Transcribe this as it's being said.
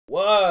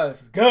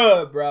What's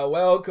good, bro?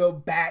 Welcome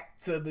back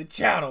to the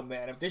channel,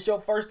 man. If this your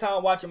first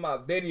time watching my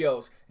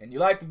videos and you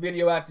like the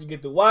video after you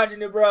get to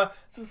watching it, bro,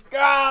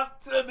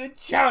 subscribe to the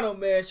channel,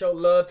 man. Show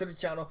love to the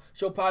channel.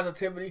 Show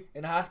positivity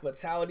and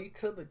hospitality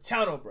to the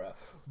channel, bro.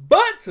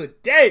 But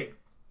today,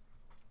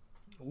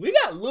 we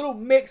got Little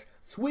Mix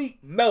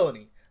Sweet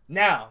Melody.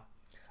 Now,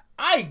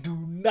 I do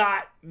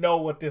not know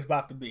what this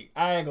about to be.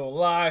 I ain't gonna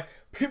lie.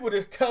 People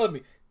just telling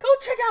me, go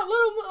check out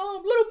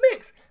Little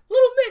Mix.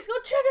 Little Mix, go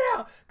check it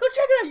out. Go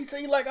check it out. You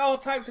say you like all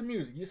types of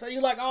music. You say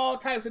you like all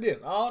types of this,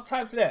 all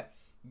types of that.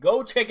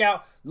 Go check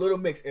out Little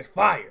Mix. It's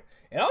fire.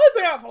 And only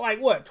been out for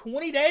like, what,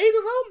 20 days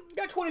or something?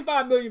 Got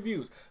 25 million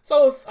views.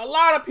 So a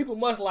lot of people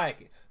must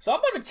like it. So I'm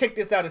going to check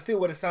this out and see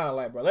what it sounds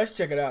like, bro. Let's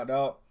check it out,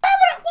 dog.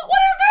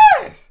 What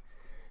is this?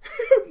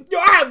 Yo,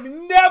 I have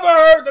never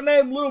heard the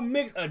name Little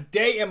Mix a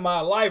day in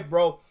my life,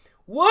 bro.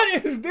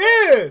 What is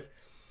this?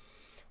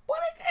 But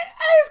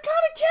it's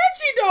kind of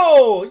catchy,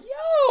 though.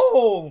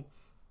 Yo.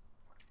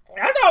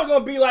 I thought it was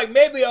gonna be like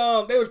maybe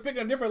they were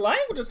speaking a different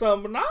language or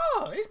something, but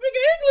nah, they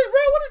speaking English,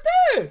 bro. What is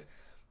this?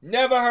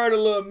 Never heard of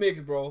Little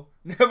Mix, bro.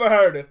 Never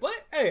heard of it.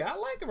 But hey, I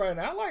like it right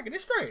now. I like it.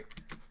 It's straight.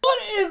 What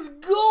is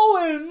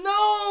going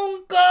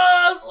on,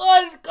 guys?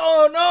 What is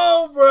going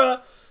on, bro?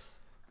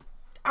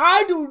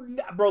 I do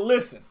not, bro.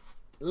 Listen.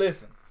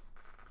 This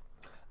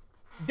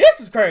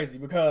is crazy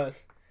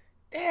because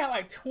they had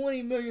like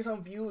 20 million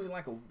some views in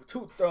like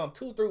two,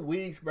 3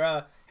 weeks,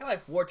 bro. Had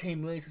like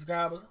 14 million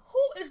subscribers. Who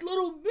is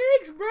Little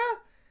Mix, bro?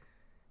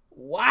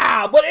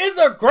 Wow, but it's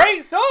a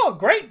great song.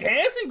 Great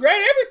dancing,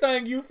 great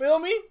everything, you feel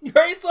me?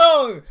 Great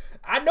song.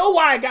 I know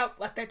why I got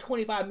like that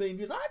 25 million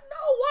views. I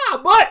know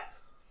why, but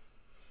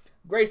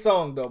great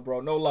song though,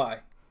 bro. No lie.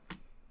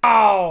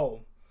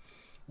 Oh.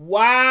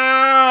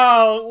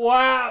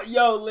 Wow.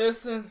 Yo,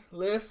 listen.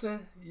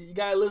 You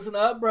gotta listen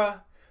up, bro.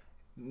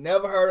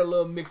 Never heard of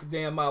Little Mix a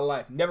day in my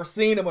life. Never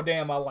seen him a day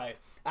in my life.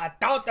 I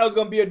thought that was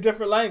going to be a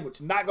different language.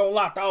 Not going to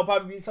lie. I thought it would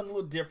probably be some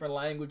little different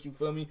language, you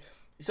feel me?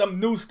 Some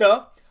new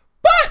stuff.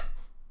 But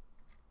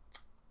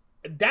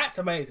that's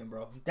amazing,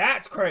 bro.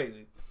 That's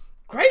crazy.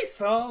 Great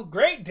song.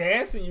 Great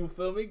dancing, you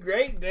feel me?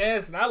 Great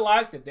dancing. I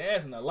like the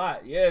dancing a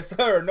lot. Yes,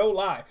 sir. No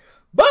lie.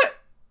 But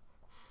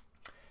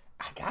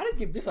I got to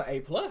give this an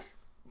A+.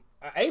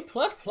 An A++,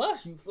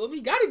 you feel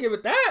me? Got to give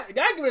it that.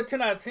 Got to give it a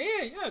 10 out of 10.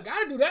 Yeah,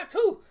 got to do that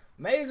too.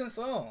 Amazing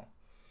song.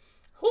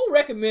 Who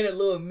recommended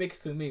Little Mix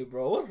to me,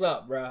 bro? What's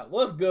up, bro?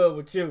 What's good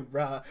with you,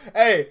 bro?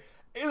 Hey,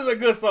 it was a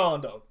good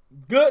song, though.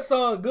 Good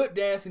song, good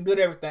dancing, good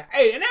everything.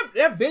 Hey, and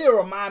that video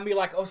remind me,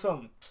 like, of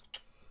some,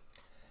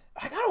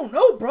 like, I don't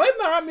know, bro. It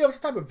remind me of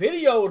some type of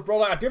videos, bro.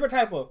 Like, a different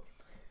type of,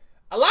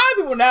 a lot of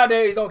people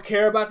nowadays don't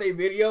care about their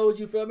videos,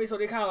 you feel me? So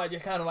they kind of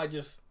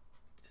just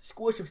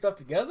squish some stuff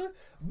together.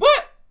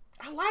 But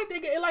I like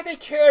they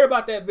cared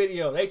about that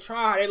video. They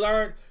tried, they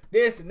learned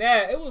this and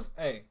that. It was,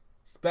 hey.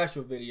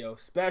 Special video,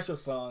 special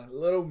song,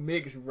 Little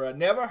Mix, bro.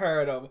 Never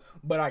heard of him,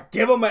 but I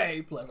give him an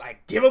A+. I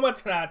give him a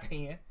 10 out of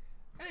 10.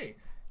 Hey,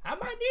 I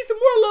might need some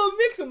more Little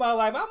Mix in my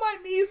life. I might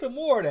need some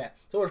more of that.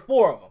 So it's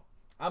 4 of them.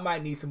 I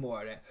might need some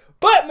more of that.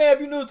 But, man, if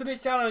you're new to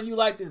this channel and you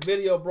like this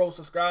video, bro,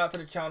 subscribe to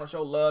the channel.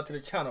 Show love to the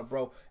channel,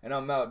 bro. And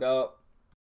I'm out, dog.